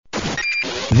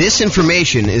This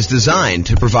information is designed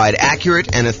to provide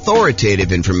accurate and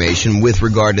authoritative information with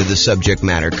regard to the subject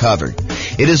matter covered.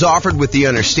 It is offered with the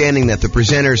understanding that the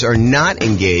presenters are not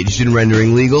engaged in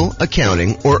rendering legal,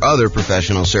 accounting, or other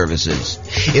professional services.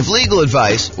 If legal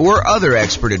advice or other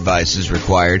expert advice is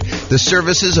required, the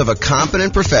services of a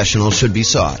competent professional should be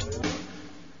sought.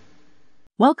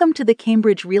 Welcome to the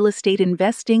Cambridge Real Estate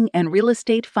Investing and Real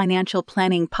Estate Financial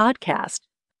Planning podcast.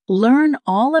 Learn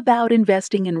all about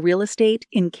investing in real estate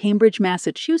in Cambridge,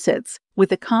 Massachusetts, with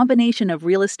a combination of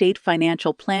real estate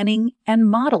financial planning and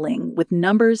modeling with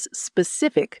numbers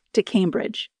specific to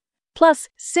Cambridge. Plus,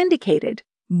 syndicated,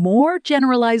 more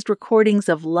generalized recordings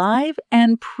of live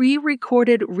and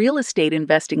pre-recorded real estate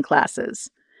investing classes.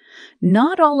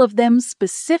 Not all of them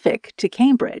specific to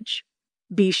Cambridge.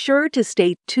 Be sure to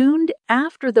stay tuned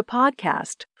after the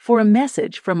podcast for a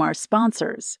message from our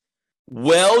sponsors.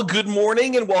 Well, good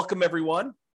morning and welcome,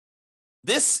 everyone.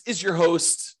 This is your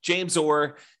host, James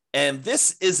Orr, and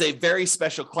this is a very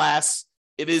special class.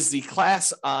 It is the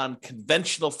class on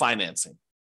conventional financing.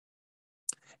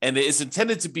 And it is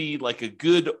intended to be like a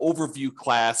good overview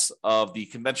class of the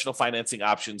conventional financing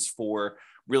options for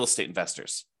real estate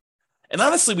investors. And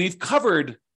honestly, we've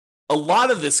covered a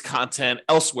lot of this content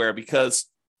elsewhere because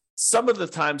some of the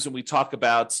times when we talk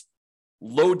about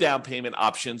low down payment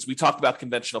options, we talk about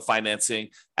conventional financing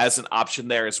as an option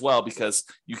there as well, because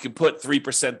you can put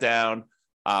 3% down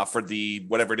for the,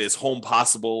 whatever it is, Home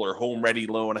Possible or Home Ready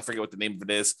loan. I forget what the name of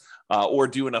it is, or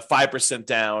doing a 5%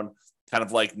 down, kind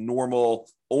of like normal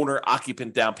owner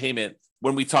occupant down payment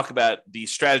when we talk about the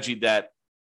strategy that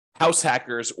house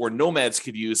hackers or nomads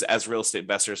could use as real estate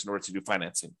investors in order to do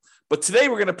financing. But today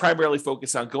we're going to primarily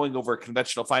focus on going over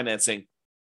conventional financing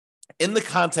in the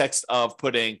context of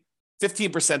putting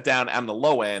 15% down on the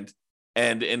low end,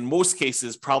 and in most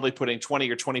cases, probably putting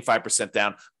 20 or 25%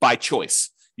 down by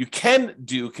choice. You can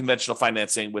do conventional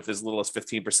financing with as little as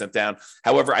 15% down.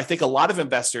 However, I think a lot of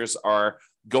investors are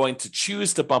going to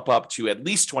choose to bump up to at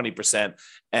least 20%.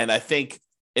 And I think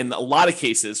in a lot of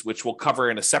cases, which we'll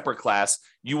cover in a separate class,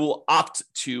 you will opt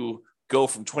to go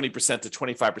from 20% to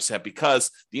 25% because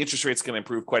the interest rate's going to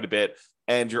improve quite a bit.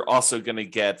 And you're also going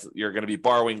to be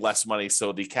borrowing less money,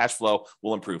 so the cash flow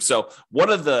will improve. So one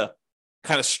of the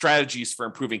kind of strategies for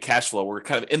improving cash flow, we're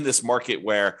kind of in this market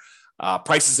where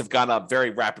prices have gone up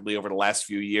very rapidly over the last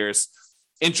few years.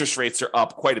 Interest rates are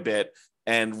up quite a bit,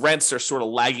 and rents are sort of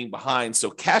lagging behind. So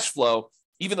cash flow,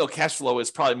 even though cash flow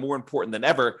is probably more important than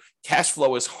ever, cash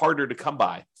flow is harder to come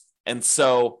by. And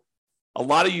so a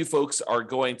lot of you folks are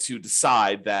going to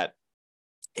decide that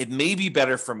it may be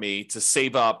better for me to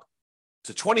save up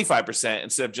to 25%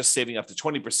 instead of just saving up to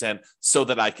 20% so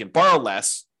that I can borrow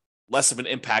less of an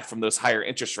impact from those higher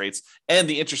interest rates. And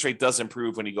the interest rate does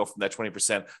improve when you go from that 20%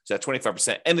 to that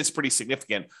 25%. And it's pretty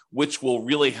significant, which will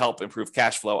really help improve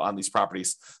cash flow on these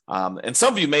properties. And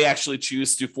some of you may actually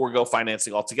choose to forego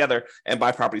financing altogether and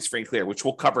buy properties free and clear, which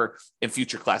we'll cover in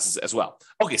future classes as well.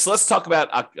 Okay, so let's talk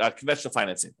about conventional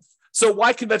financing. So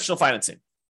why conventional financing?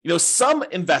 Some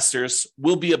investors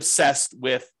will be obsessed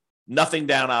with nothing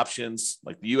down options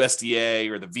like the USDA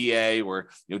or the VA, or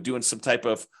doing some type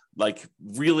of like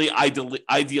really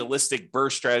idealistic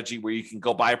BRRRR strategy where you can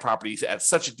go buy properties at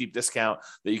such a deep discount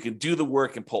that you can do the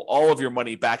work and pull all of your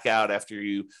money back out after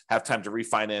you have time to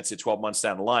refinance it 12 months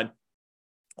down the line.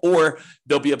 Or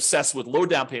they'll be obsessed with low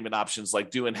down payment options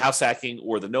like doing house hacking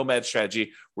or the nomad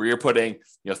strategy, where you're putting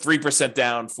 3%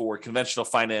 down for conventional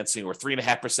financing or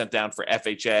 3.5% down for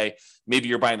FHA. Maybe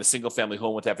you're buying a single family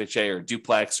home with FHA or a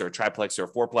duplex or a triplex or a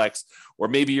fourplex, or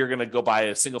maybe you're going to go buy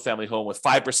a single family home with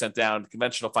 5% down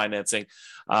conventional financing.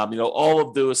 All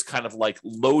of those kind of like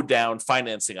low down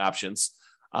financing options.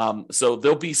 So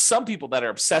there'll be some people that are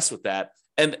obsessed with that.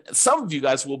 And some of you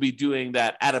guys will be doing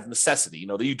that out of necessity,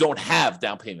 that you don't have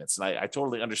down payments. And I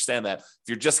totally understand that. If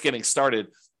you're just getting started,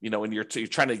 and you're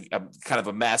trying to kind of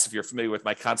amass, if you're familiar with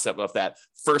my concept of that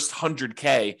first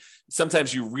 100K,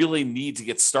 sometimes you really need to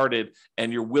get started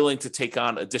and you're willing to take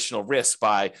on additional risk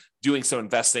by doing some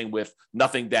investing with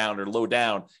nothing down or low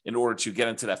down in order to get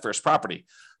into that first property.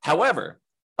 However,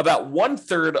 about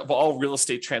 1/3 of all real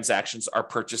estate transactions are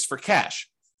purchased for cash.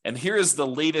 And here is the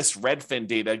latest Redfin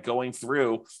data going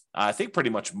through, I think pretty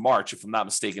much March, if I'm not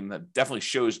mistaken. That definitely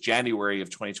shows January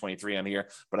of 2023 on here,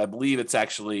 but I believe it's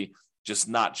actually just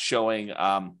not showing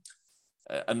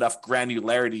enough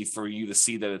granularity for you to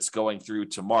see that it's going through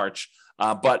to March.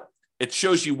 But it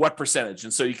shows you what percentage.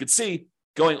 And so you can see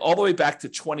going all the way back to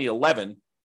 2011,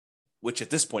 which at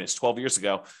this point is 12 years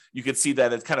ago, you could see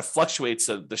that it kind of fluctuates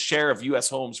the share of U.S.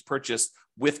 homes purchased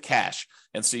with cash.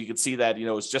 And so you can see that,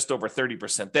 it's just over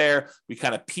 30% there. We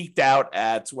kind of peaked out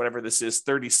at whatever this is,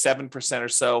 37% or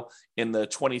so in the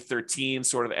 2013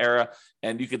 sort of era.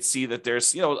 And you can see that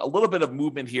there's, a little bit of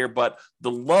movement here, but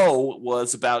the low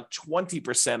was about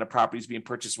 20% of properties being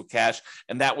purchased with cash.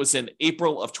 And that was in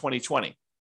April of 2020,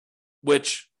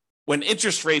 which when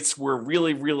interest rates were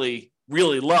really, really,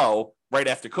 really low, right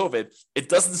after COVID, it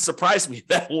doesn't surprise me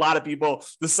that a lot of people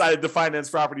decided to finance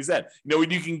properties then.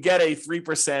 When you can get a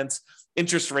 3%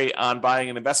 interest rate on buying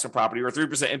an investment property or a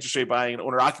 3% interest rate buying an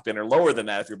owner-occupant or lower than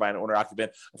that if you're buying an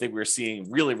owner-occupant, I think we were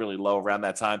seeing really, really low around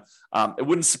that time. It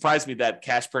wouldn't surprise me that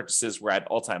cash purchases were at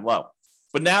all-time low.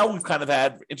 But now we've kind of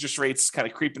had interest rates kind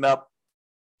of creeping up,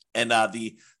 and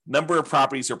the number of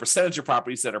properties or percentage of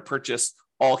properties that are purchased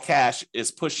all cash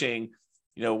is pushing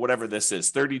whatever this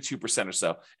is, 32% or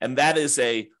so. And that is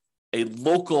a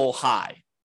local high.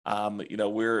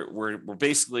 We're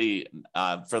basically,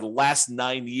 for the last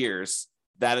 9 years,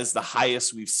 that is the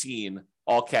highest we've seen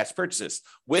all cash purchases,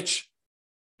 which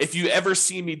if you ever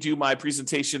see me do my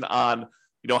presentation on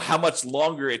how much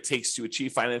longer it takes to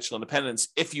achieve financial independence,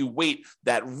 if you wait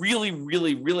that really,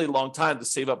 really, really long time to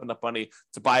save up enough money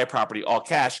to buy a property all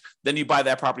cash, then you buy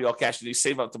that property all cash and you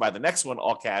save up to buy the next one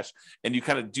all cash. And you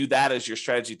kind of do that as your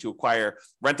strategy to acquire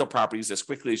rental properties as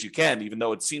quickly as you can, even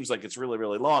though it seems like it's really,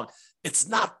 really long. It's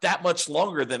not that much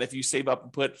longer than if you save up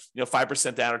and put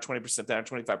 5% down or 20% down or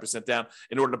 25% down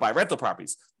in order to buy rental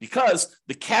properties, because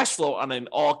the cash flow on an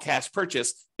all cash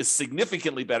purchase is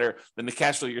significantly better than the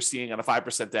cash flow you're seeing on a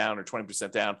 5% down or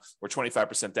 20% down or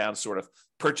 25% down sort of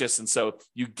purchase. And so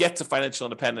you get to financial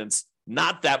independence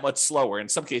not that much slower, in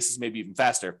some cases, maybe even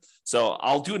faster. So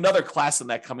I'll do another class on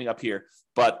that coming up here,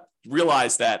 but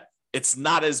realize that it's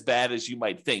not as bad as you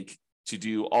might think to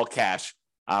do all cash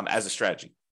as a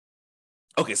strategy.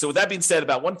 Okay, so with that being said,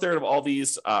 about 1/3 of all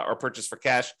these are purchased for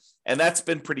cash, and that's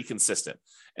been pretty consistent.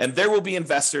 And there will be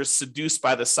investors seduced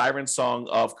by the siren song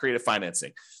of creative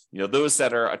financing. Those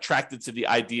that are attracted to the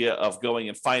idea of going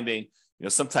and finding,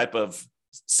 some type of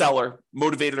seller,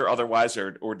 motivated or otherwise,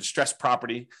 or distressed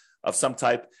property of some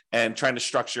type, and trying to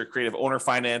structure creative owner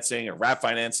financing or wrap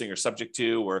financing or subject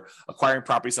to, or acquiring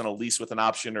properties on a lease with an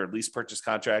option or lease purchase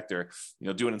contract, or,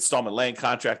 do an installment land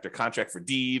contract or contract for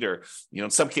deed, or,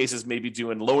 in some cases, maybe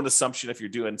doing loan assumption if you're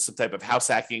doing some type of house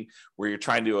hacking where you're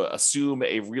trying to assume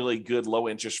a really good low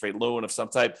interest rate loan of some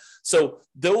type. So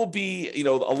there will be, a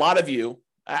lot of you,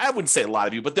 I wouldn't say a lot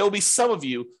of you, but there will be some of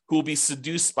you who will be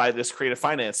seduced by this creative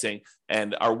financing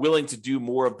and are willing to do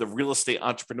more of the real estate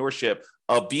entrepreneurship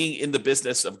of being in the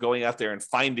business of going out there and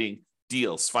finding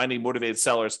deals, finding motivated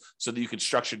sellers so that you can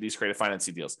structure these creative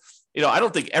financing deals. I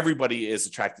don't think everybody is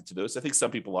attracted to those. I think some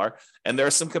people are, and there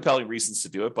are some compelling reasons to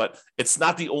do it, but it's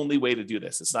not the only way to do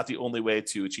this. It's not the only way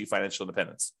to achieve financial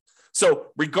independence.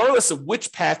 So regardless of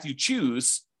which path you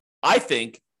choose, I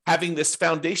think having this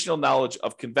foundational knowledge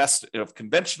of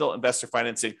conventional investor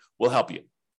financing will help you.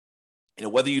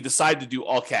 Whether you decide to do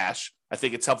all cash, I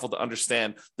think it's helpful to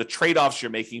understand the trade-offs you're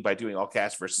making by doing all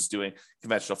cash versus doing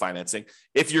conventional financing.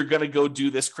 If you're going to go do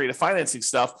this creative financing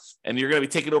stuff and you're going to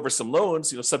be taking over some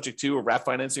loans, subject to or wrap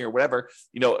financing or whatever,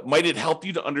 might it help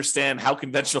you to understand how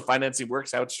conventional financing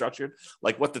works, how it's structured,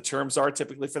 like what the terms are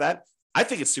typically for that? I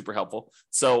think it's super helpful.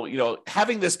 So,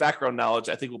 having this background knowledge,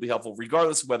 I think will be helpful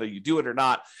regardless of whether you do it or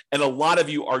not. And a lot of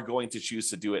you are going to choose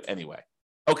to do it anyway.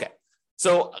 Okay.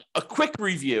 So a quick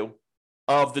review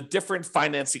of the different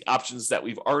financing options that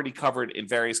we've already covered in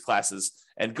various classes,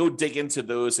 and go dig into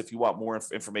those if you want more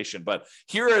information. But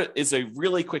here is a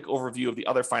really quick overview of the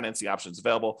other financing options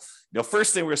available.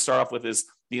 First thing we're going to start off with is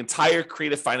the entire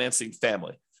creative financing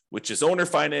family, which is owner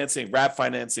financing, wrap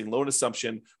financing, loan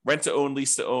assumption, rent to own,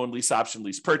 lease option,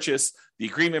 lease purchase, the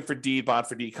agreement for deed, bond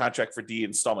for deed, contract for deed,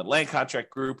 installment land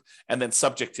contract group, and then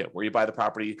subject to, where you buy the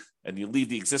property and you leave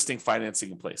the existing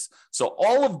financing in place. So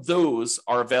all of those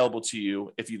are available to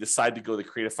you if you decide to go the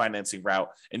creative financing route.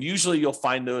 And usually you'll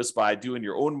find those by doing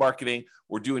your own marketing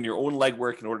or doing your own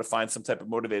legwork in order to find some type of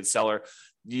motivated seller.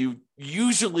 You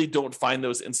usually don't find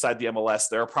those inside the MLS.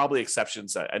 There are probably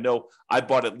exceptions. I know I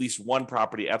bought at least one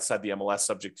property outside the MLS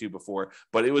subject to before,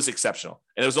 but it was exceptional.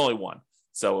 And it was only one.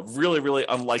 So really, really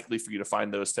unlikely for you to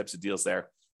find those types of deals there.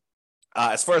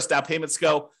 As far as down payments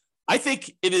go, I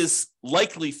think it is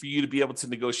likely for you to be able to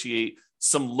negotiate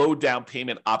some low down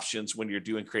payment options when you're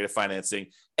doing creative financing.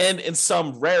 And in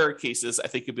some rare cases, I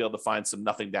think you'll be able to find some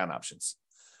nothing down options.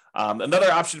 Another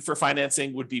option for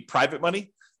financing would be private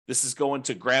money. This is going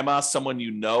to grandma, someone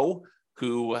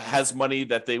who has money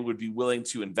that they would be willing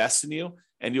to invest in you.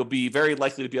 and you'll be very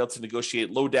likely to be able to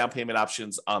negotiate low down payment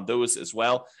options on those as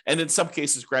well. And in some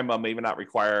cases, grandma may not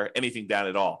require anything down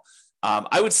at all.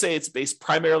 I would say it's based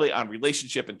primarily on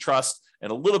relationship and trust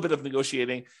and a little bit of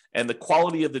negotiating, and the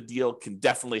quality of the deal can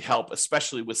definitely help,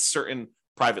 especially with certain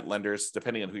private lenders,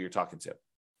 depending on who you're talking to.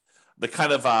 The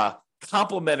kind of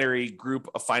complementary group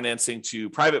of financing to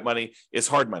private money is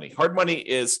hard money. Hard money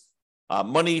is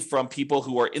money from people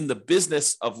who are in the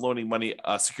business of loaning money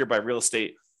secured by real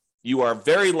estate. You are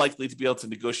very likely to be able to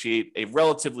negotiate a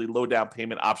relatively low down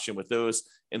payment option with those.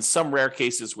 In some rare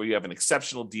cases where you have an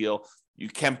exceptional deal, you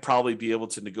can probably be able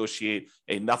to negotiate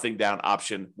a nothing down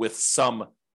option with some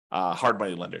hard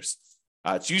money lenders.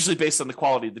 It's usually based on the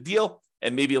quality of the deal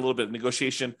and maybe a little bit of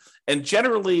negotiation. And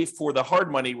generally for the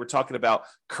hard money, we're talking about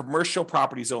commercial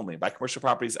properties only. By commercial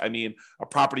properties, I mean a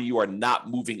property you are not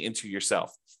moving into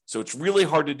yourself. So it's really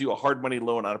hard to do a hard money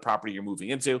loan on a property you're moving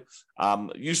into,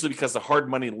 usually because the hard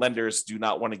money lenders do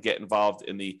not want to get involved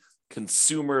in the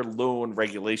consumer loan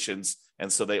regulations.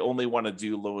 And so they only want to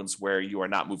do loans where you are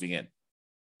not moving in.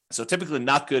 So typically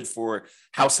not good for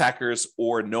house hackers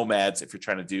or nomads if you're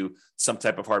trying to do some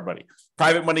type of hard money.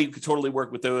 Private money could totally work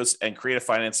with those, and creative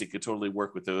financing could totally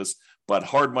work with those. But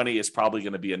hard money is probably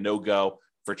going to be a no-go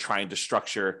for trying to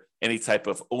structure any type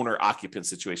of owner-occupant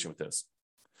situation with those.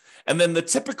 And then the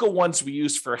typical ones we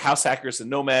use for house hackers and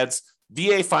nomads,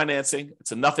 VA financing.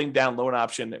 It's a nothing down loan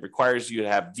option. It requires you to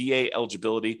have VA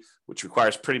eligibility, which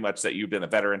requires pretty much that you've been a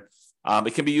veteran.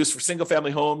 It can be used for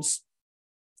single-family homes,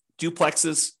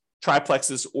 duplexes,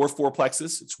 triplexes, or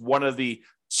fourplexes. It's one of the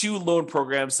 2 loan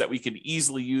programs that we can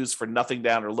easily use for nothing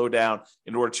down or low down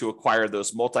in order to acquire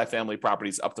those multifamily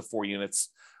properties up to 4 units.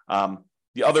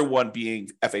 The other one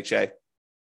being FHA.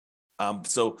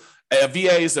 So a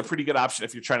VA is a pretty good option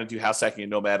if you're trying to do house hacking and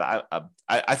nomad.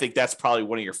 I think that's probably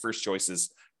one of your first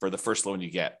choices for the first loan you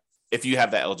get, if you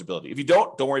have that eligibility. If you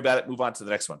don't worry about it. Move on to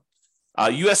the next one.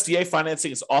 USDA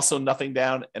financing is also nothing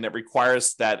down, and it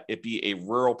requires that it be a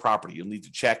rural property. You'll need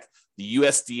to check the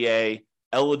USDA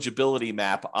eligibility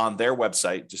map on their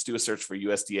website. Just do a search for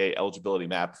USDA eligibility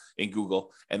map in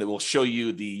Google, and it will show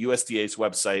you the USDA's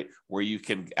website where you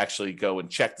can actually go and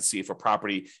check to see if a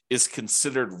property is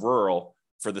considered rural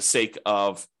for the sake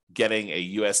of getting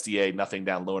a USDA nothing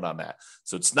down loan on that.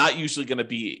 So it's not usually going to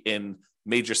be in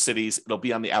major cities. It'll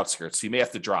be on the outskirts. So you may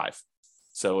have to drive.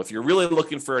 So if you're really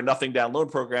looking for a nothing down loan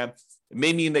program, it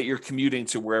may mean that you're commuting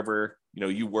to wherever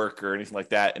you work or anything like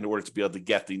that in order to be able to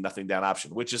get the nothing down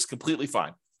option, which is completely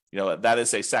fine. That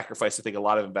is a sacrifice I think a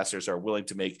lot of investors are willing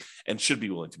to make and should be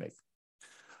willing to make.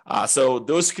 So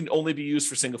those can only be used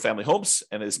for single family homes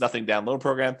and is nothing down loan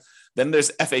program. Then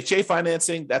there's FHA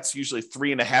financing. That's usually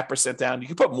 3.5% down. You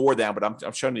can put more down, but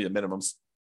I'm showing you the minimums.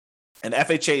 And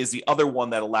FHA is the other one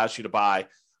that allows you to buy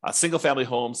single family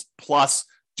homes plus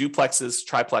duplexes,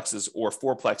 triplexes, or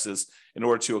fourplexes in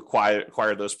order to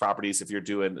acquire those properties.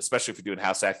 Especially if you're doing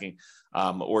house hacking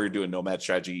or you're doing nomad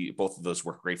strategy, both of those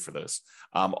work great for those.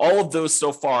 All of those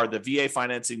so far, the VA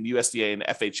financing, the USDA, and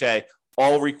FHA,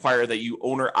 all require that you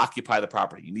owner occupy the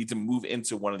property. You need to move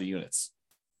into one of the units,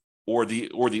 or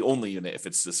the only unit if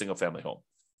it's a single family home.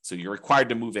 So you're required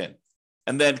to move in.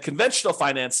 And then conventional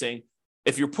financing,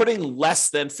 if you're putting less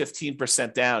than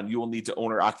 15% down, you will need to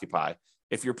owner occupy.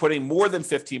 If you're putting more than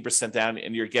 15% down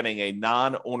and you're getting a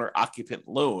non-owner occupant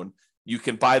loan, you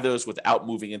can buy those without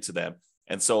moving into them.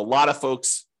 And so a lot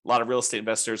of real estate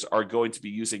investors are going to be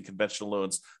using conventional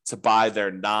loans to buy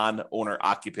their non-owner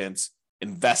occupant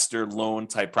investor loan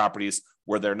type properties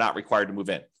where they're not required to move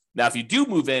in. Now, if you do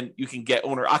move in, you can get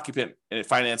owner occupant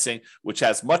financing, which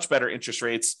has much better interest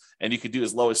rates, and you could do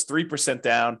as low as 3%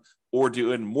 down or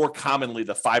doing more commonly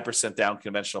the 5% down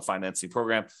conventional financing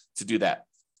program to do that.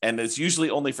 And it's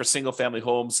usually only for single family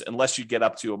homes unless you get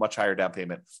up to a much higher down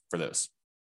payment for those.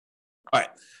 All right.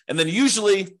 And then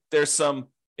usually there's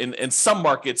in some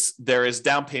markets, there is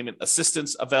down payment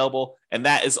assistance available, and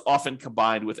that is often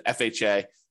combined with FHA.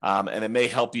 And it may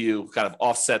help you kind of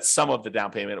offset some of the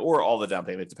down payment or all the down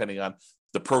payment, depending on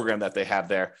the program that they have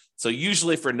there. So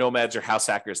usually for nomads or house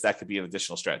hackers, that could be an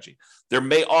additional strategy. There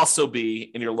may also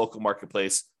be in your local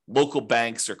marketplace local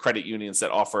banks or credit unions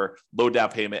that offer low down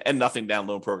payment and nothing down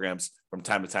loan programs. From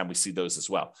time to time, we see those as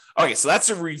well. Okay, so that's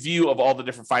a review of all the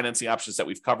different financing options that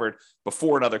we've covered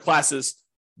before in other classes.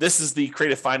 This is the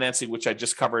creative financing, which I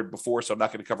just covered before, so I'm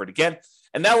not going to cover it again.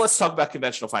 And now let's talk about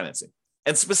conventional financing,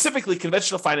 and specifically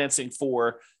conventional financing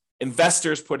for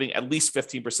investors putting at least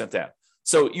 15% down.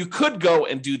 So you could go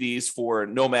and do these for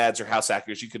nomads or house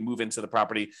hackers. You could move into the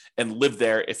property and live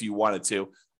there if you wanted to.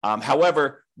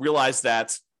 However, realize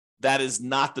that is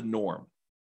not the norm.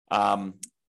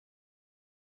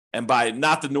 And by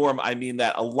not the norm, I mean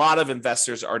that a lot of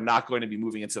investors are not going to be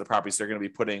moving into the properties. They're going to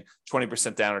be putting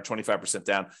 20% down or 25%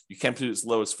 down. You can put as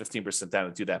low as 15% down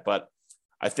and do that. But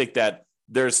I think that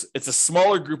it's a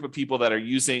smaller group of people that are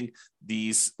using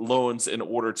these loans in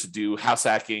order to do house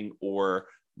hacking or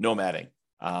nomading.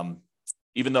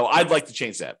 Even though I'd like to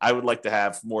change that. I would like to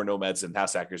have more nomads and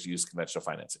house hackers use conventional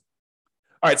financing.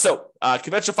 All right, so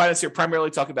conventional finance here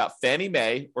primarily talking about Fannie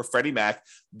Mae or Freddie Mac.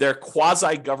 They're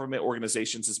quasi-government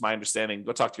organizations, is my understanding.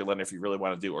 Go talk to your lender if you really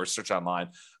want to do, or search online.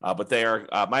 But they are,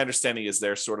 my understanding is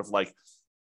they're sort of like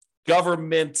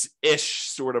government-ish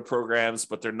sort of programs,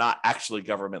 but they're not actually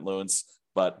government loans.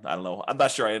 But I don't know. I'm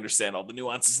not sure I understand all the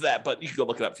nuances of that, but you can go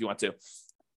look it up if you want to.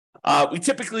 We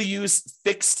typically use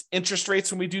fixed interest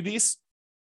rates when we do these.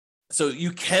 So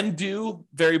you can do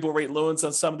variable rate loans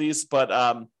on some of these, but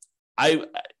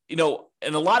in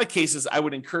a lot of cases, I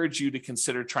would encourage you to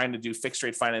consider trying to do fixed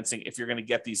rate financing if you're going to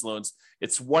get these loans.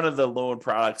 It's one of the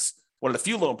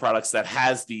few loan products that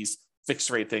has these fixed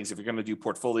rate things. If you're going to do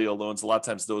portfolio loans, a lot of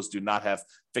times those do not have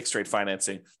fixed rate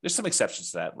financing. There's some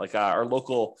exceptions to that. Like our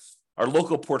local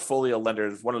portfolio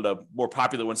lender, one of the more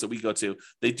popular ones that we go to,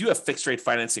 they do have fixed rate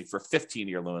financing for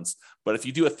 15-year loans. But if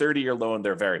you do a 30-year loan,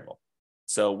 they're variable.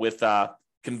 So with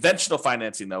conventional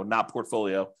financing, though, not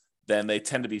portfolio, then they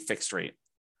tend to be fixed rate.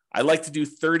 I like to do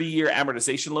 30-year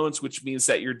amortization loans, which means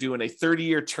that you're doing a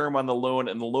 30-year term on the loan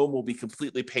and the loan will be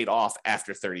completely paid off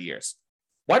after 30 years.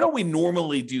 Why don't we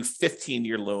normally do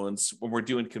 15-year loans when we're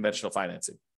doing conventional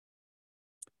financing?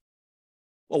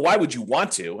 Well, why would you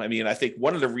want to? I mean, I think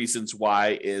one of the reasons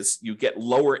why is you get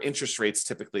lower interest rates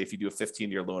typically if you do a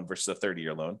 15-year loan versus a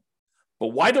 30-year loan. But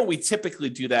why don't we typically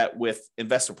do that with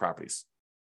investment properties?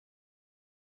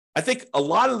 I think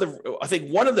one of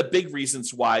the big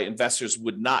reasons why investors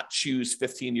would not choose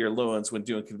 15-year loans when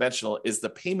doing conventional is the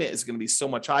payment is going to be so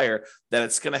much higher that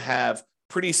it's going to have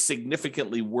pretty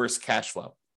significantly worse cash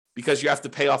flow because you have to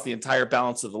pay off the entire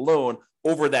balance of the loan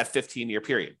over that 15-year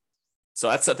period. So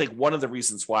that's, I think, one of the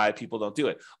reasons why people don't do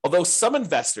it. Although some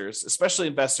investors, especially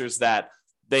investors that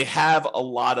they have a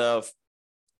lot of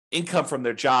income from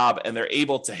their job and they're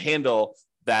able to handle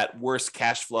that worse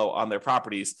cash flow on their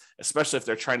properties, especially if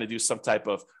they're trying to do some type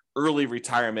of early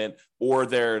retirement or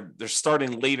they're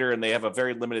starting later and they have a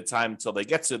very limited time until they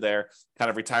get to their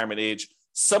kind of retirement age.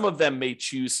 Some of them may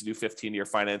choose to do 15-year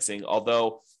financing,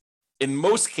 although in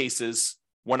most cases,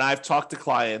 when I've talked to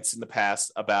clients in the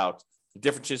past about the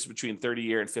differences between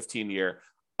 30-year and 15-year,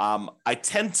 I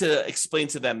tend to explain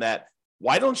to them that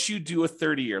why don't you do a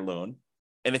 30-year loan?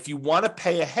 And if you want to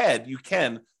pay ahead, you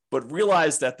can, but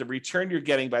realize that the return you're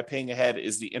getting by paying ahead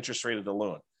is the interest rate of the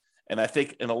loan. And I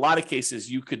think in a lot of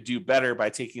cases, you could do better by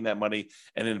taking that money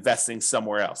and investing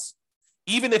somewhere else.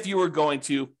 Even if you were going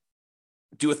to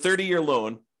do a 30-year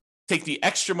loan, take the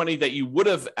extra money that you would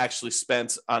have actually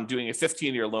spent on doing a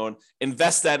 15-year loan,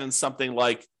 invest that in something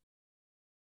like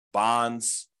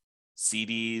bonds,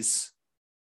 CDs,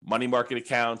 money market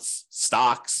accounts,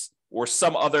 stocks, or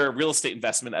some other real estate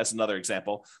investment as another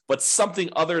example, but something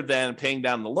other than paying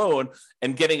down the loan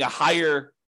and getting a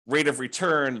higher rate of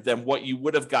return than what you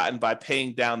would have gotten by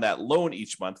paying down that loan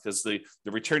each month, because the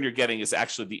return you're getting is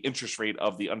actually the interest rate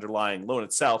of the underlying loan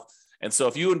itself. And so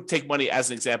if you take money as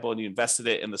an example and you invested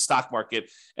it in the stock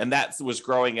market and that was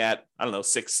growing at,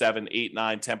 6, 7, 8,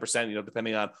 9, 10%,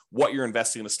 depending on what you're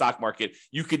investing in the stock market,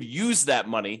 you could use that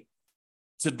money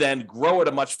to then grow at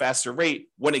a much faster rate.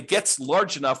 When it gets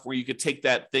large enough where you could take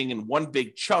that thing in one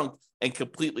big chunk and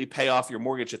completely pay off your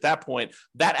mortgage at that point,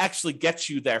 that actually gets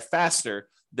you there faster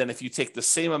than if you take the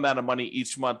same amount of money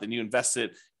each month and you invest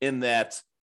it in that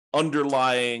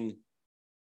underlying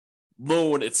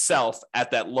loan itself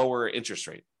at that lower interest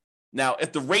rate. Now,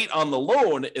 if the rate on the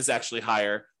loan is actually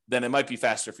higher, then it might be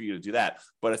faster for you to do that.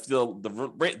 But if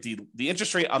the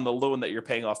interest rate on the loan that you're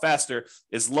paying off faster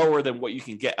is lower than what you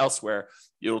can get elsewhere,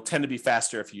 it'll tend to be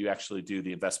faster if you actually do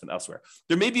the investment elsewhere.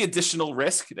 There may be additional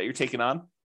risk that you're taking on.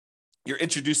 You're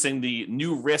introducing the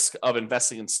new risk of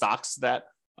investing in stocks that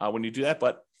when you do that.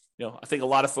 But I think a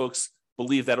lot of folks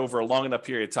believe that over a long enough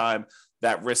period of time,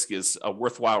 that risk is a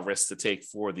worthwhile risk to take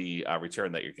for the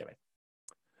return that you're getting.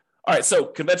 All right, so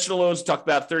conventional loans, talked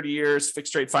about 30 years,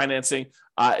 fixed rate financing.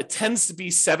 It tends to be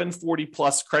 740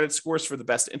 plus credit scores for the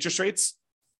best interest rates.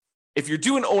 If you're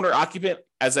doing owner occupant,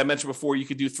 as I mentioned before, you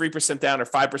could do 3% down or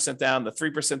 5% down. The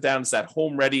 3% down is that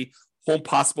home ready, home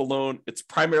possible loan. It's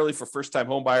primarily for first time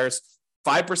home buyers.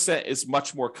 5% is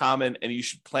much more common, and you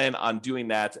should plan on doing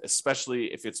that,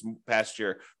 especially if it's past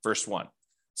your first one.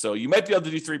 So you might be able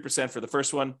to do 3% for the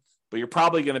first one, but you're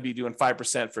probably going to be doing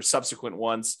 5% for subsequent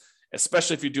ones,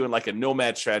 especially if you're doing like a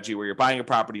nomad strategy where you're buying a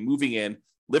property, moving in,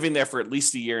 living there for at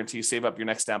least a year until you save up your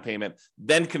next down payment,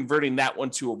 then converting that one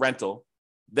to a rental.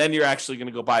 Then you're actually going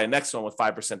to go buy a next one with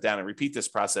 5% down and repeat this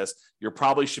process. You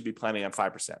probably should be planning on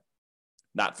 5%,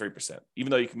 not 3%,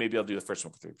 even though you can maybe do the first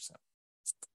one for 3%.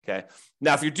 Okay.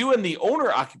 Now, if you're doing the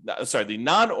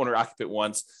non-owner occupant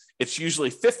ones, it's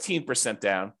usually 15%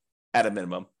 down at a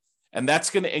minimum, and that's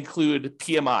going to include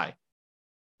PMI.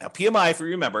 Now, PMI, if you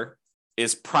remember,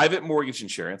 is private mortgage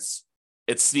insurance.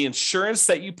 It's the insurance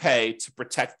that you pay to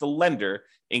protect the lender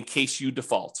in case you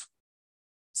default.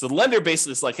 So the lender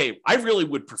basically is like, hey, I really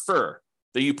would prefer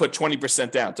that you put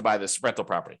 20% down to buy this rental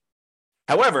property.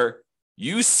 However,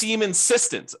 you seem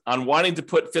insistent on wanting to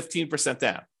put 15%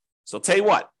 down. So I'll tell you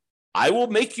what, I will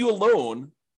make you a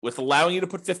loan with allowing you to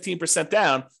put 15%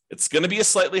 down. It's going to be a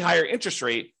slightly higher interest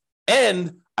rate.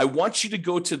 And I want you to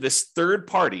go to this third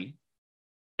party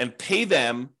and pay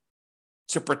them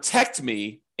to protect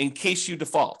me in case you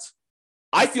default.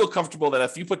 I feel comfortable that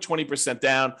if you put 20%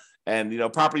 down and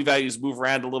property values move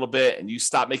around a little bit and you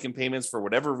stop making payments for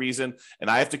whatever reason, and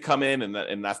I have to come in and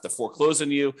I have to foreclose on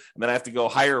you, and then I have to go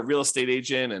hire a real estate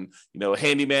agent and a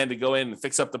handyman to go in and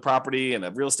fix up the property and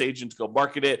a real estate agent to go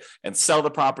market it and sell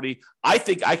the property, I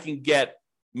think I can get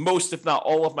most, if not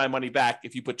all of my money back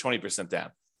if you put 20%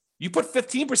 down. You put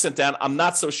 15% down, I'm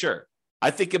not so sure.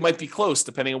 I think it might be close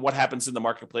depending on what happens in the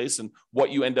marketplace and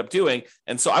what you end up doing.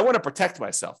 And so I want to protect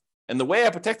myself. And the way I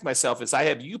protect myself is I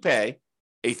have you pay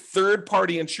a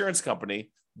third-party insurance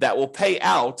company that will pay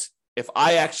out if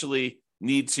I actually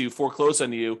need to foreclose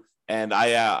on you and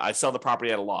I sell the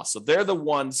property at a loss. So they're the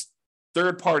ones,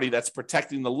 third party, that's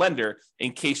protecting the lender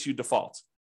in case you default.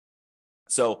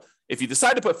 So if you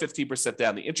decide to put 15%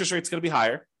 down, the interest rate's going to be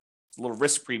higher. It's a little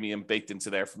risk premium baked into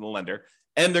there from the lender,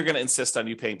 and they're going to insist on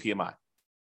you paying PMI.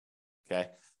 Okay.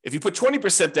 If you put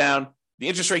 20% down, the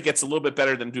interest rate gets a little bit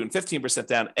better than doing 15%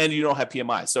 down, and you don't have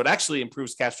PMI. So it actually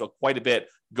improves cash flow quite a bit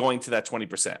going to that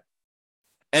 20%.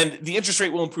 And the interest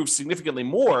rate will improve significantly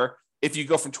more if you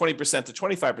go from 20% to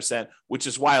 25%, which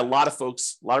is why a lot of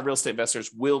real estate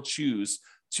investors will choose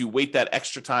to wait that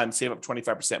extra time, save up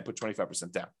 25%, and put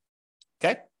 25% down.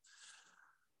 Okay.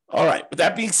 All right. With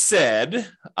that being said,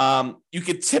 you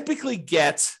could typically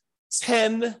get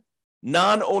 10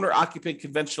 non-owner occupant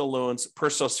conventional loans per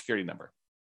Social Security number.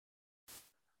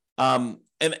 And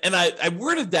I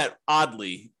worded that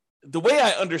oddly. The way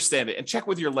I understand it, and check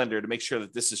with your lender to make sure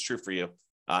that this is true for you,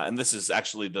 and this is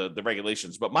actually the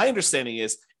regulations, but my understanding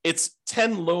is it's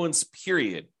 10 loans,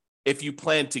 period, if you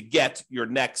plan to get your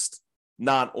next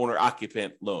non-owner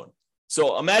occupant loan.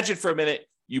 So imagine for a minute,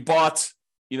 you bought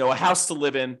a house to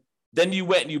live in, then you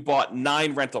went and you bought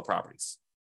 9 rental properties,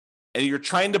 and you're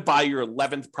trying to buy your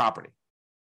 11th property.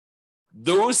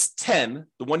 Those 10,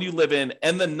 the one you live in,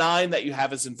 and the 9 that you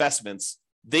have as investments,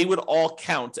 they would all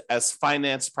count as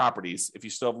financed properties if you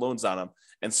still have loans on them.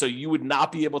 And so you would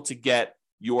not be able to get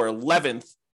your 11th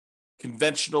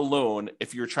conventional loan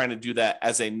if you're trying to do that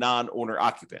as a non-owner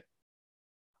occupant.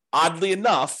 Oddly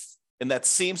enough, in that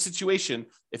same situation,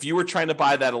 if you were trying to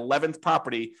buy that 11th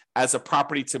property as a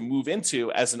property to move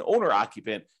into as an owner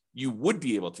occupant, you would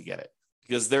be able to get it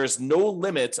because there's no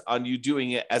limit on you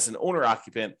doing it as an owner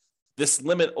occupant. This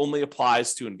limit only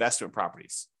applies to investment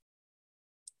properties.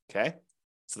 Okay,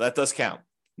 so that does count.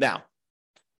 Now,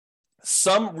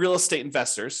 some real estate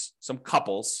investors, some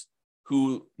couples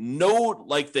who know,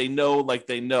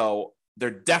 they're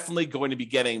definitely going to be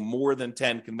getting more than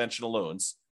 10 conventional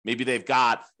loans. Maybe they've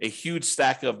got a huge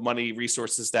stack of money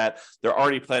resources that they're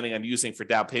already planning on using for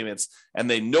down payments, and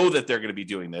they know that they're going to be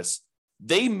doing this.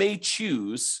 They may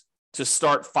choose to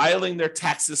start filing their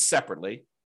taxes separately,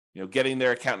 getting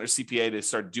their accountant or CPA to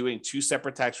start doing 2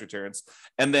 separate tax returns.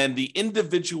 And then the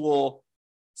individual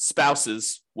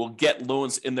spouses will get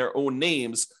loans in their own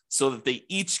names so that they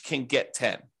each can get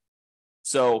 10.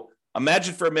 So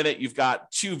imagine for a minute, you've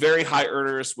got 2 very high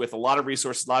earners with a lot of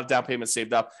resources, a lot of down payments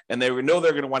saved up, and they know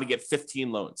they're going to want to get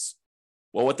 15 loans.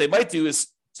 Well, what they might do is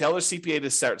tell their CPA to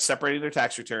start separating their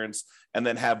tax returns and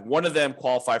then have one of them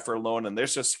qualify for a loan and their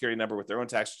Social Security number with their own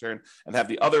tax return, and have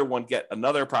the other one get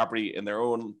another property in their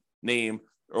own name,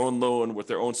 their own loan with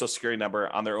their own Social Security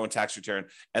number on their own tax return.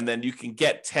 And then you can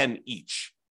get 10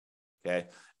 each. Okay.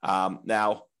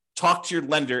 Now, talk to your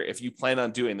lender if you plan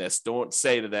on doing this. Don't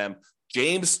say to them,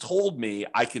 James told me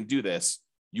I can do this.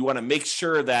 You want to make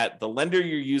sure that the lender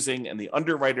you're using and the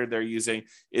underwriter they're using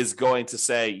is going to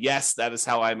say, yes, that is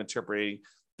how I'm interpreting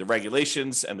the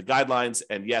regulations and the guidelines.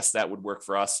 And yes, that would work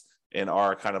for us in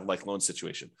our kind of like loan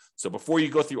situation. So before you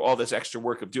go through all this extra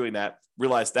work of doing that,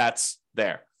 realize that's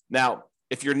there. Now,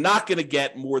 if you're not going to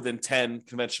get more than 10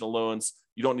 conventional loans,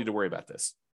 you don't need to worry about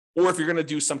this. Or if you're going to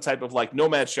do some type of like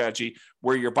nomad strategy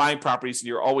where you're buying properties and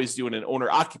you're always doing an owner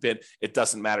occupant, it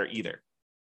doesn't matter either.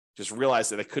 Just realize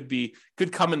that it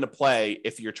could come into play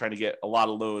if you're trying to get a lot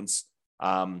of loans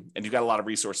and you've got a lot of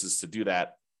resources to do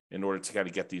that in order to kind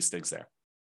of get these things there.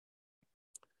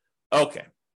 Okay.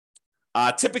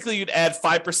 Typically, you'd add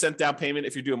 5% down payment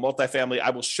if you're doing multifamily. I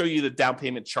will show you the down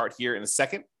payment chart here in a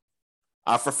second.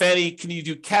 For Fannie, can you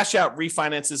do cash out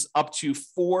refinances up to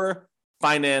 4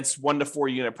 finance 1 to 4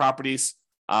 unit properties?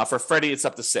 For Freddie, it's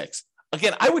up to 6.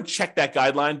 Again, I would check that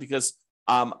guideline because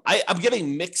I'm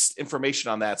getting mixed information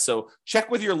on that. So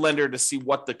check with your lender to see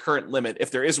what the current limit,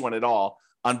 if there is one at all,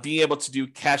 on being able to do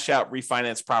cash out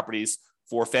refinance properties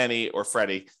for Fannie or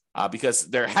Freddie, because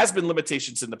there has been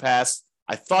limitations in the past.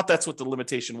 I thought that's what the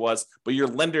limitation was, but your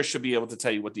lender should be able to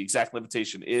tell you what the exact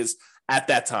limitation is at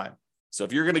that time. So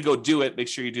if you're going to go do it, make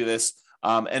sure you do this.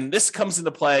 And this comes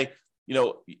into play,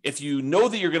 if you know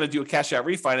that you're going to do a cash out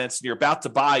refinance and you're about to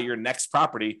buy your next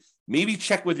property, maybe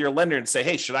check with your lender and say,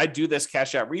 hey, should I do this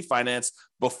cash out refinance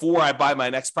before I buy my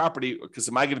next property? Because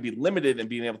am I going to be limited in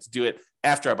being able to do it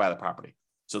after I buy the property?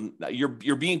 So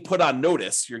you're being put on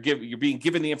notice. You're being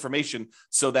given the information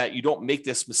so that you don't make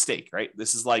this mistake, right?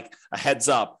 This is like a heads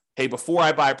up. Hey, before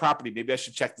I buy a property, maybe I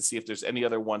should check to see if there's any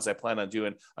other ones I plan on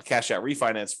doing a cash out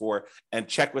refinance for, and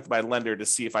check with my lender to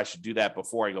see if I should do that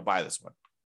before I go buy this one.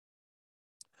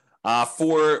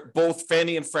 For both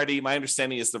Fannie and Freddie, my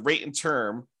understanding is the rate and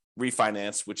term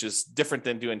refinance, which is different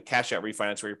than doing cash out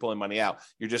refinance where you're pulling money out.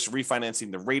 You're just refinancing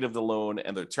the rate of the loan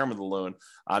and the term of the loan.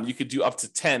 You could do up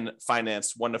to 10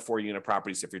 finance 1 to 4 unit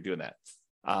properties if you're doing that.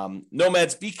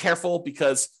 Nomads, be careful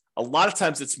because a lot of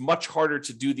times it's much harder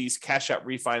to do these cash out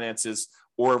refinances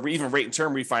or even rate and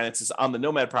term refinances on the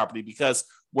nomad property, because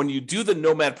when you do the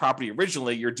nomad property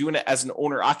originally, you're doing it as an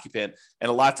owner occupant, and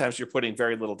a lot of times you're putting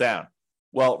very little down.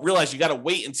 Well, realize you got to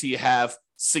wait until you have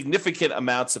significant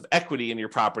amounts of equity in your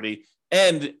property.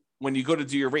 And when you go to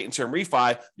do your rate and term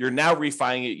refi, you're now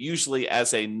refining it usually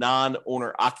as a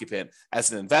non-owner occupant,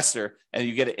 as an investor, and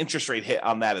you get an interest rate hit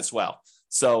on that as well.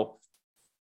 So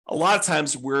a lot of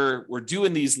times we're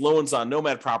doing these loans on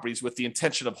nomad properties with the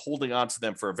intention of holding on to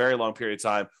them for a very long period of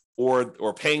time,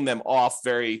 or paying them off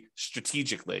very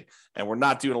strategically. And we're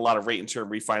not doing a lot of rate and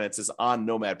term refinances on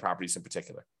nomad properties in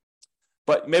particular.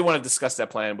 But you may want to discuss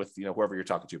that plan with whoever you're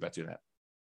talking to about doing that.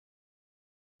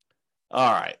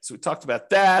 All right, so we talked about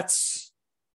that.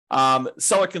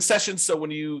 Seller concessions. So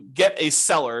when you get a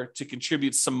seller to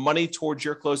contribute some money towards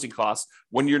your closing costs,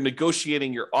 when you're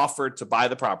negotiating your offer to buy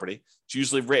the property, it's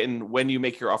usually written when you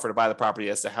make your offer to buy the property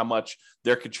as to how much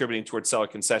they're contributing towards seller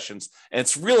concessions. And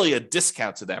it's really a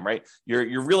discount to them, right?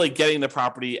 You're really getting the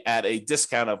property at a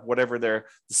discount of whatever they're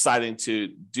deciding to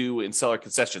do in seller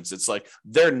concessions. It's like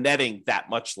they're netting that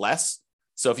much less.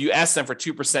 So if you ask them for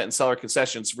 2% in seller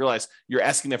concessions, realize you're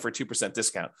asking them for a 2%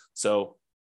 discount. So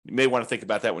you may want to think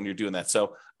about that when you're doing that.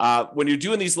 So when you're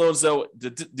doing these loans, though,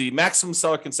 the maximum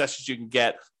seller concessions you can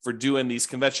get for doing these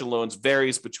conventional loans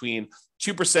varies between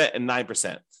 2% and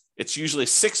 9%. It's usually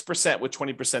 6% with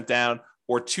 20% down,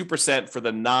 or 2% for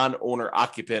the non-owner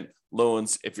occupant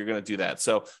loans if you're going to do that.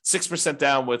 So 6%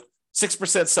 down with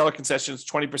 6% seller concessions,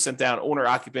 20% down owner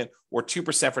occupant, or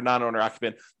 2% for non-owner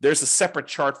occupant. There's a separate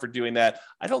chart for doing that.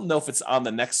 I don't know if it's on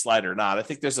the next slide or not. I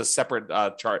think there's a separate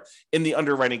chart in the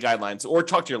underwriting guidelines, or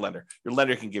talk to your lender. Your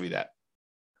lender can give you that.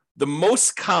 The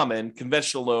most common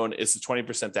conventional loan is the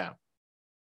 20% down.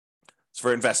 It's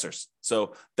for investors.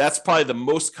 So that's probably the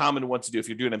most common one to do. If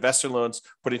you're doing investor loans,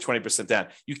 putting 20% down.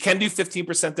 You can do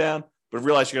 15% down, but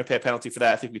realize you're going to pay a penalty for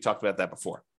that. I think we talked about that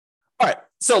before. All right,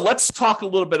 so let's talk a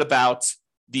little bit about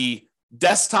the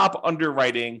desktop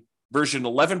underwriting version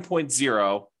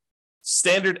 11.0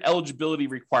 standard eligibility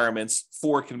requirements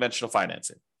for conventional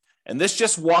financing. And this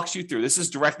just walks you through. This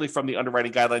is directly from the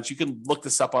underwriting guidelines. You can look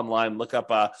this up online, look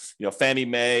up Fannie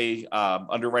Mae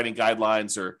underwriting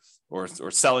guidelines or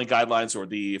selling guidelines, or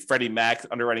the Freddie Mac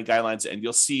underwriting guidelines, and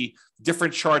you'll see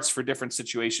different charts for different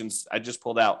situations. I just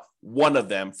pulled out one of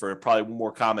them for probably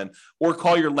more common, or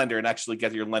call your lender and actually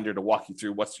get your lender to walk you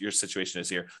through what your situation is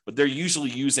here. But they're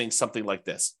usually using something like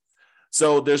this.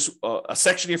 So there's a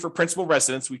section here for principal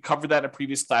residence. We covered that in a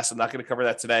previous class. I'm not going to cover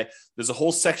that today. There's a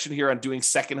whole section here on doing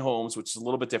second homes, which is a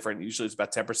little bit different. Usually it's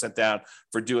about 10% down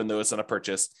for doing those on a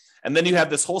purchase. And then you have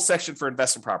this whole section for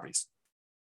investment properties.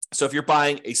 So if you're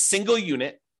buying a single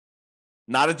unit,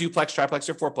 not a duplex, triplex,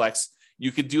 or fourplex,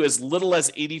 you could do as little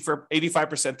as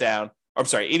 85% down. I'm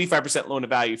sorry, 85% loan to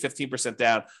value, 15%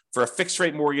 down for a fixed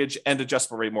rate mortgage and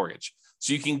adjustable rate mortgage.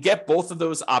 So you can get both of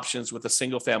those options with a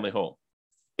single family home.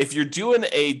 If you're doing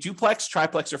a duplex,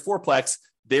 triplex, or fourplex,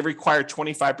 they require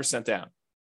 25% down.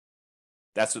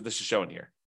 That's what this is showing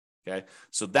here. Okay.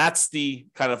 So that's the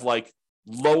kind of like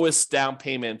lowest down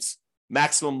payment,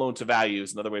 maximum loan to value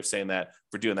is another way of saying that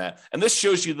for doing that. And this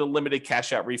shows you the limited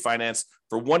cash out refinance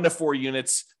for 1 to 4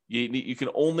 units. You can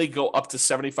only go up to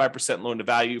 75% loan to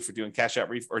value for doing cash out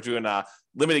or doing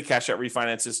limited cash out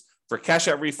refinances. For cash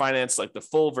out refinance, like the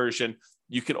full version,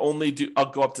 you can only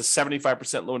go up to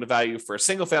 75% loan to value for a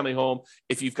single family home.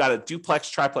 If you've got a duplex,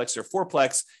 triplex, or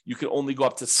fourplex, you can only go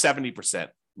up to 70%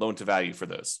 loan to value for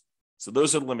those. So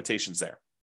those are the limitations there.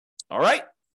 All right.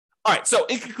 So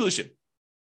in conclusion,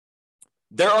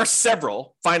 there are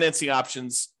several financing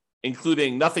options,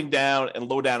 including nothing down and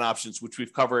low down options, which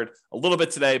we've covered a little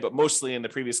bit today, but mostly in the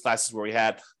previous classes where we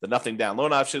had the nothing down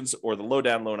loan options or the low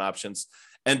down loan options.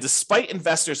 And despite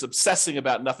investors obsessing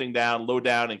about nothing down, low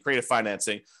down, and creative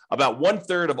financing, about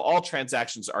 1/3 of all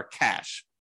transactions are cash.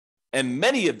 And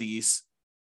many of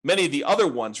the other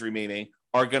ones remaining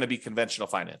are going to be conventional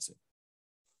financing.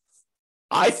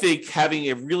 I think having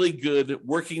a really good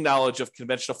working knowledge of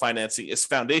conventional financing is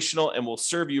foundational and will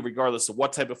serve you regardless of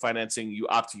what type of financing you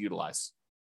opt to utilize,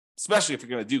 especially if you're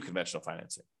going to do conventional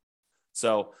financing.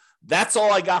 So that's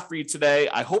all I got for you today.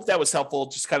 I hope that was helpful.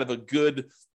 Just kind of a good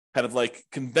kind of like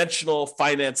conventional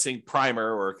financing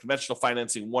primer or conventional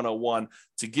financing 101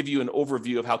 to give you an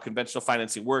overview of how conventional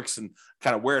financing works and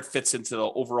kind of where it fits into the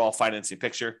overall financing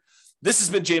picture. This has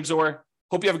been James Orr.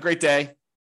 Hope you have a great day.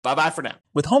 Bye-bye for now.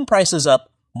 With home prices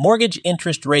up, mortgage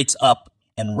interest rates up,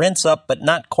 and rents up but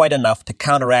not quite enough to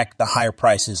counteract the higher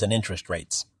prices and interest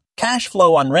rates, cash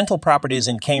flow on rental properties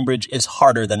in Cambridge is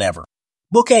harder than ever.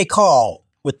 Book a call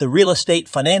with the Real Estate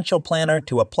Financial Planner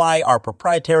to apply our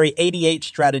proprietary 88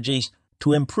 strategies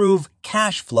to improve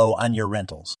cash flow on your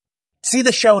rentals. See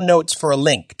the show notes for a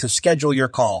link to schedule your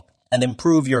call and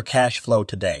improve your cash flow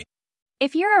today.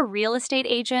 If you're a real estate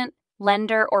agent,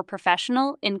 lender, or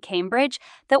professional in Cambridge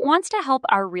that wants to help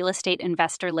our real estate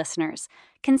investor listeners,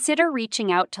 consider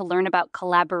reaching out to learn about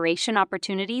collaboration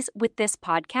opportunities with this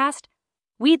podcast.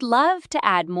 We'd love to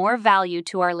add more value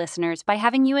to our listeners by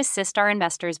having you assist our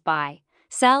investors buy,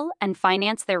 sell, and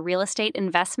finance their real estate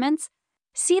investments.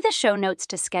 See the show notes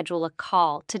to schedule a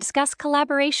call to discuss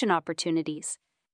collaboration opportunities.